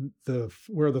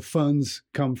where the funds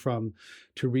come from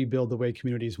to rebuild the way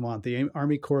communities want. The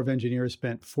Army Corps of Engineers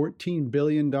spent $14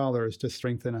 billion to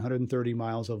strengthen 130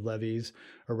 miles of levees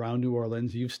around New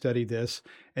Orleans. You've studied this.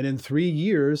 And in 3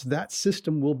 years, that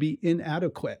system will be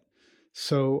inadequate.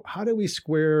 So how do we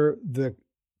square the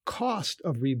cost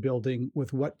of rebuilding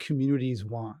with what communities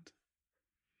want?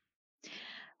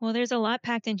 Well, there's a lot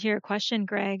packed into your question,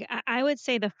 Greg. I would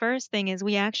say the first thing is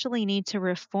we actually need to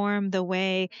reform the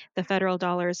way the federal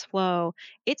dollars flow.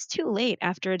 It's too late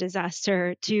after a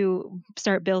disaster to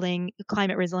start building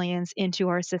climate resilience into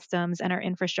our systems and our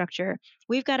infrastructure.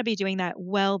 We've got to be doing that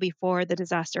well before the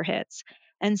disaster hits.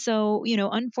 And so,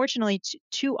 unfortunately,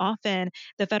 too often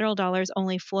the federal dollars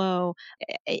only flow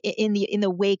in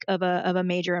the wake of a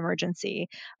major emergency,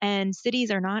 and cities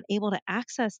are not able to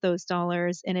access those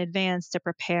dollars in advance to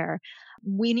prepare.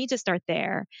 We need to start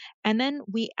there. And then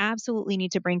we absolutely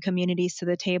need to bring communities to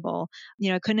the table.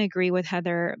 I couldn't agree with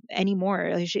Heather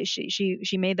anymore.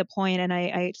 She made the point, and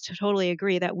I totally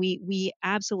agree that we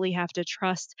absolutely have to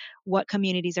trust what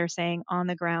communities are saying on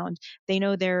the ground. They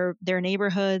know their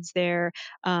neighborhoods, their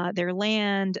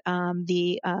land,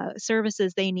 the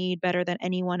services they need better than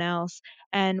anyone else.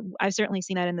 And I've certainly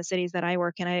seen that in the cities that I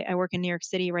work in. I work in New York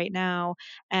City right now,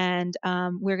 and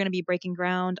we're going to be breaking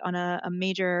ground on a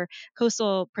major coastal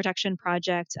protection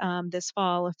project this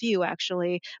fall, a few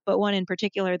actually, but one in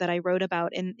particular that I wrote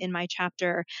about in my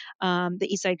chapter, the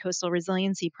Eastside Coastal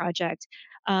Resiliency Project.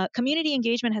 Community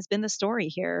engagement has been the story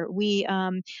here. We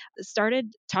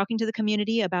started talking to the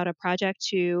community about a project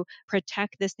to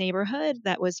protect this neighborhood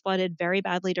that was flooded very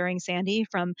badly during Sandy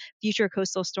from future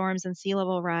coastal storms and sea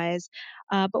level rise.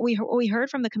 But what we heard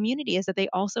from the community is that they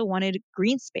also wanted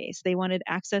green space. They wanted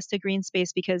access to green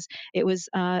space because it was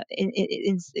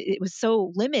it was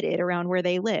so limited around where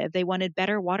they live. They wanted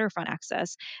better waterfront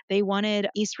access. They wanted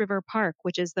East River Park,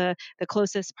 which is the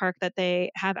closest park that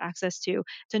they have access to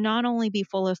not only be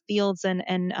full of fields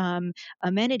and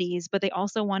amenities, but they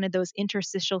also wanted those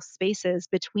interstitial spaces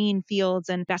between fields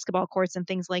and basketball courts and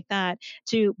things like that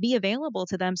to be available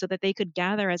to them so that they could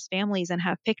gather as families and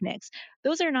have picnics.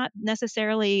 Those are not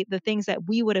necessarily the things that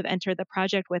we would have entered the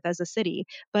project with as a city,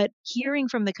 but hearing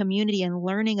from the community and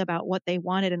learning about what they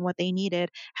wanted and what they needed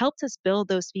helped us build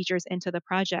those features into the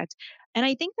project. And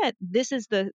I think that this is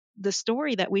the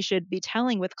story that we should be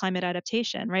telling with climate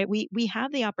adaptation, right? We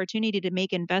have the opportunity to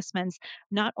make investments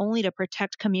not only to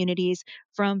protect communities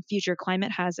from future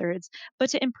climate hazards, but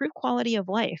to improve quality of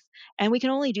life. And we can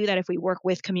only do that if we work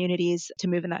with communities to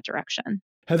move in that direction.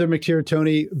 Heather McTeer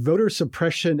Toney, voter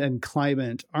suppression and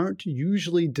climate aren't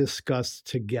usually discussed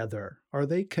together. Are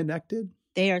they connected?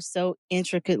 They are so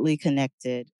intricately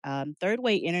connected. Third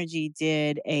Way Energy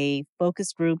did a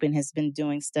focus group and has been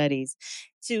doing studies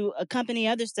to accompany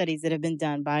other studies that have been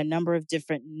done by a number of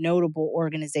different notable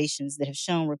organizations that have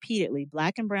shown repeatedly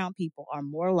Black and brown people are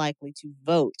more likely to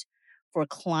vote for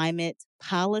climate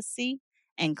policy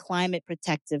and climate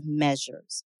protective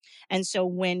measures. And so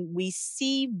when we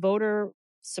see voter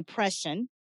suppression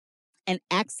and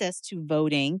access to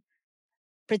voting,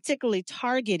 particularly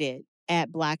targeted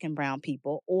at Black and brown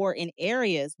people or in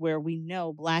areas where we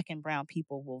know Black and brown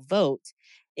people will vote,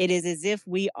 it is as if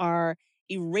we are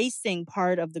erasing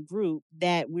part of the group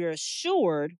that we're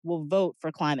assured will vote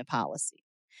for climate policy.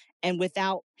 And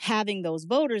without having those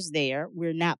voters there,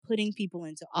 we're not putting people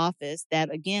into office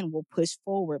that, again, will push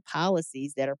forward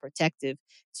policies that are protective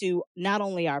to not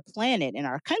only our planet and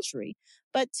our country,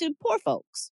 but to poor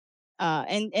folks.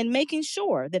 And making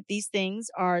sure that these things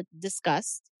are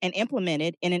discussed and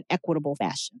implemented in an equitable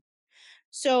fashion.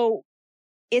 So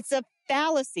it's a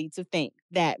fallacy to think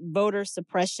that voter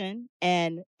suppression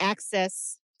and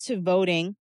access to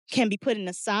voting can be put in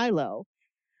a silo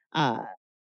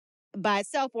by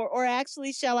itself, or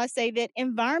actually, shall I say that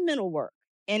environmental work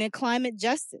and in climate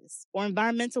justice or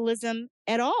environmentalism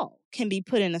at all can be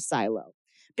put in a silo,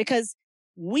 because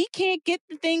we can't get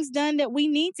the things done that we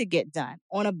need to get done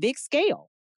on a big scale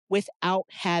without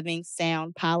having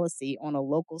sound policy on a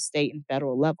local, state, and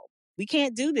federal level. We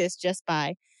can't do this just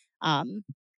by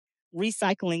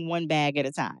recycling one bag at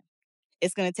a time.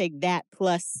 It's going to take that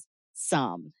plus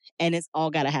some, and it's all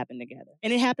got to happen together.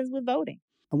 And it happens with voting.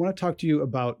 I want to talk to you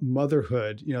about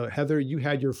motherhood. You know, Heather, you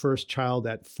had your first child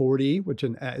at 40, which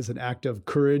is an act of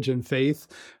courage and faith,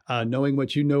 knowing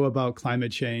what you know about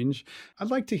climate change. I'd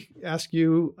like to ask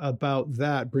you about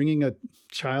that, bringing a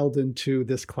child into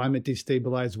this climate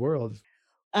destabilized world.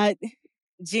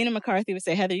 Gina McCarthy would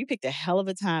say, Heather, you picked a hell of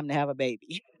a time to have a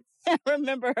baby. I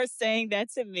remember her saying that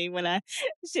to me when I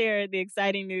shared the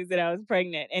exciting news that I was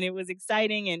pregnant. And it was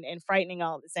exciting and frightening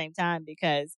all at the same time,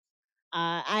 because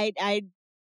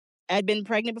I'd been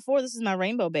pregnant before. This is my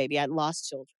rainbow baby. I'd lost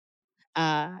children.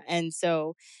 And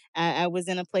so I was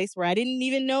in a place where I didn't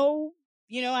even know,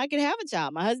 I could have a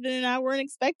child. My husband and I weren't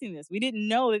expecting this. We didn't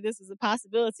know that this was a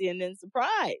possibility. And then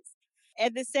surprise.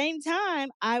 At the same time,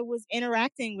 I was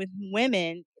interacting with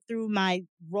women through my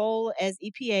role as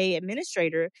EPA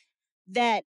administrator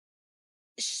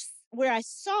where I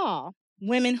saw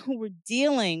women who were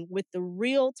dealing with the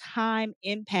real-time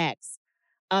impacts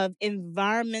of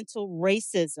environmental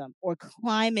racism or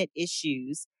climate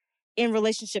issues in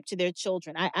relationship to their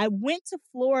children. I went to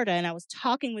Florida and I was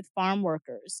talking with farm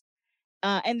workers,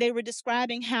 and they were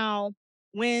describing how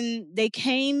when they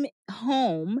came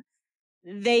home,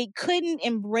 they couldn't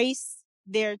embrace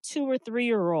their 2 or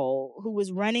 3-year-old who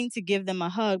was running to give them a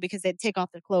hug because they'd take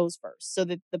off their clothes first so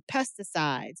that the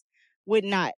pesticides would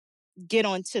not get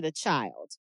onto the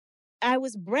child. I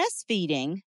was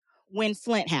breastfeeding when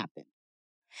Flint happened.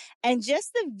 And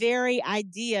just the very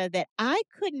idea that I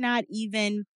could not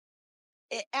even,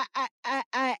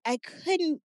 I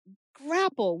couldn't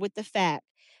grapple with the fact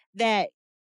that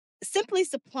simply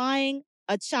supplying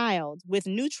a child with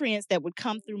nutrients that would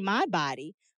come through my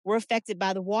body were affected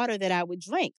by the water that I would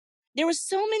drink. There were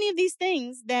so many of these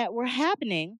things that were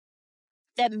happening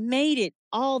that made it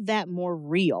all that more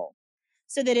real.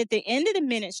 So that at the end of the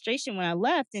administration, when I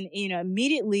left and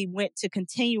immediately went to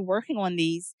continue working on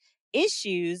these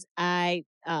issues, I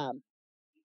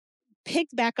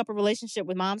picked back up a relationship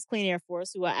with Moms Clean Air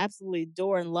Force, who I absolutely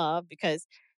adore and love, because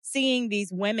seeing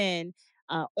these women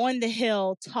on the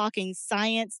Hill talking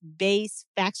science-based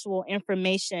factual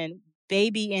information,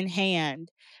 baby in hand,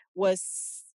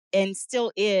 was and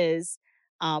still is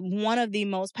one of the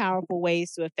most powerful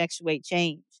ways to effectuate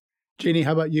change. Jainey,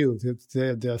 how about you?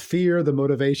 The fear, the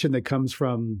motivation that comes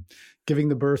from giving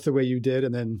the birth the way you did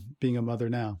and then being a mother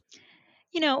now?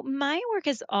 My work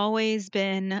has always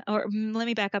been, or let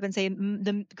me back up and say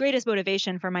the greatest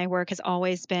motivation for my work has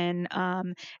always been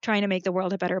trying to make the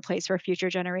world a better place for future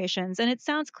generations. And it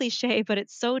sounds cliche, but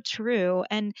it's so true.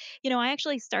 And, I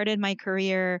actually started my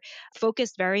career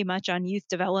focused very much on youth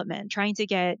development, trying to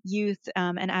get youth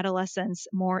and adolescents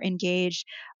more engaged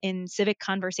in civic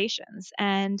conversations.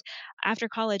 And after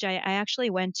college, I actually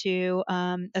went to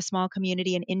a small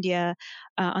community in India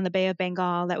on the Bay of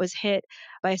Bengal that was hit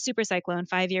by a super cyclone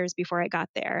 5 years before I got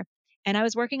there. And I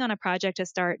was working on a project to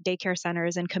start daycare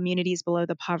centers in communities below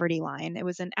the poverty line. It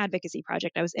was an advocacy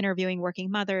project. I was interviewing working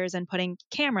mothers and putting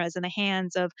cameras in the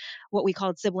hands of what we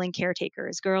called sibling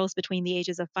caretakers, girls between the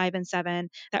ages of 5 and 7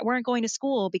 that weren't going to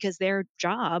school because their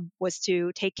job was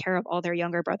to take care of all their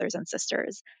younger brothers and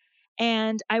sisters.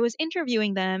 And I was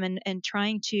interviewing them and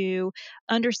trying to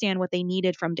understand what they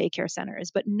needed from daycare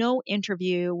centers. But no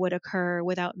interview would occur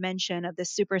without mention of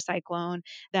this super cyclone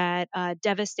that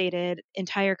devastated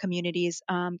entire communities,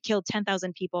 killed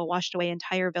 10,000 people, washed away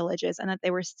entire villages, and that they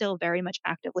were still very much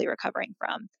actively recovering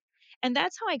from. And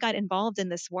that's how I got involved in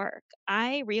this work.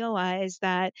 I realized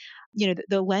that,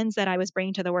 the lens that I was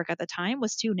bringing to the work at the time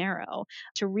was too narrow.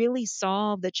 To really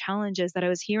solve the challenges that I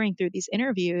was hearing through these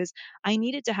interviews, I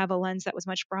needed to have a lens that was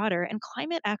much broader. And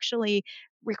climate actually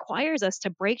requires us to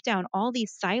break down all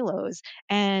these silos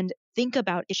and think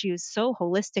about issues so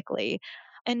holistically.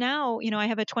 And now, I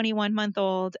have a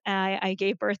 21-month-old. I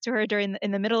gave birth to her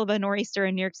in the middle of a nor'easter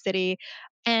in New York City.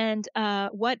 And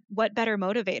what better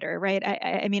motivator, right?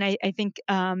 I mean, I think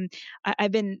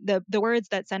I've been the words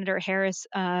that Senator Harris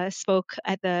spoke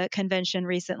at the convention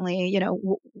recently. You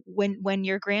know, when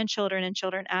your grandchildren and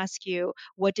children ask you,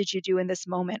 "What did you do in this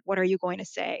moment? What are you going to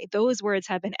say?" Those words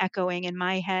have been echoing in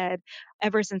my head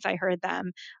ever since I heard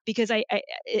them, because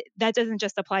that doesn't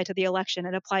just apply to the election;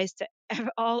 it applies to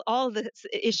all the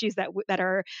issues that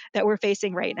we're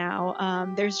facing right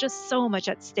now. There's just so much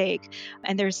at stake,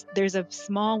 and there's a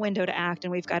small window to act,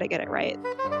 and we've got to get it right.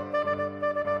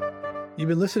 You've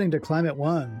been listening to Climate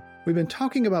One. We've been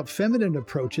talking about feminine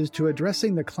approaches to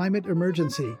addressing the climate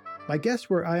emergency. My guests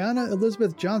were Ayana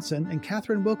Elizabeth Johnson and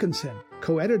Katharine Wilkinson,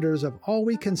 co-editors of All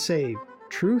We Can Save: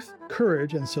 Truth,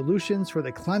 Courage, and Solutions for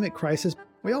the Climate Crisis.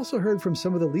 We also heard from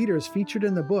some of the leaders featured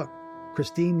in the book: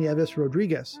 Christine Nieves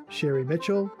Rodriguez, Sherri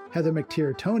Mitchell, Heather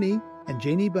McTeer Toney, and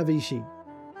Jainey Bavishi.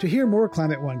 To hear more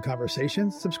Climate One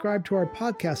conversations, subscribe to our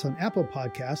podcast on Apple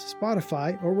Podcasts,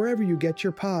 Spotify, or wherever you get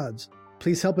your pods.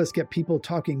 Please help us get people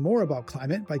talking more about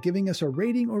climate by giving us a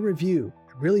rating or review.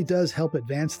 It really does help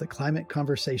advance the climate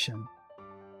conversation.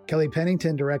 Kelly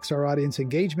Pennington directs our audience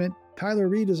engagement. Tyler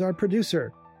Reed is our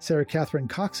producer. Sarah Catherine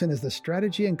Coxon is the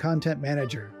strategy and content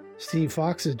manager. Steve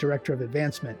Fox is director of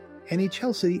advancement. Annie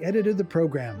Chelsea edited the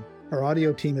program. Our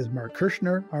audio team is Mark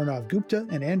Kirshner, Arnav Gupta,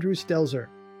 and Andrew Stelzer.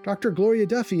 Dr. Gloria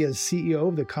Duffy is CEO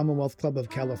of the Commonwealth Club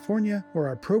of California, where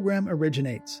our program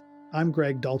originates. I'm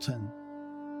Greg Dalton.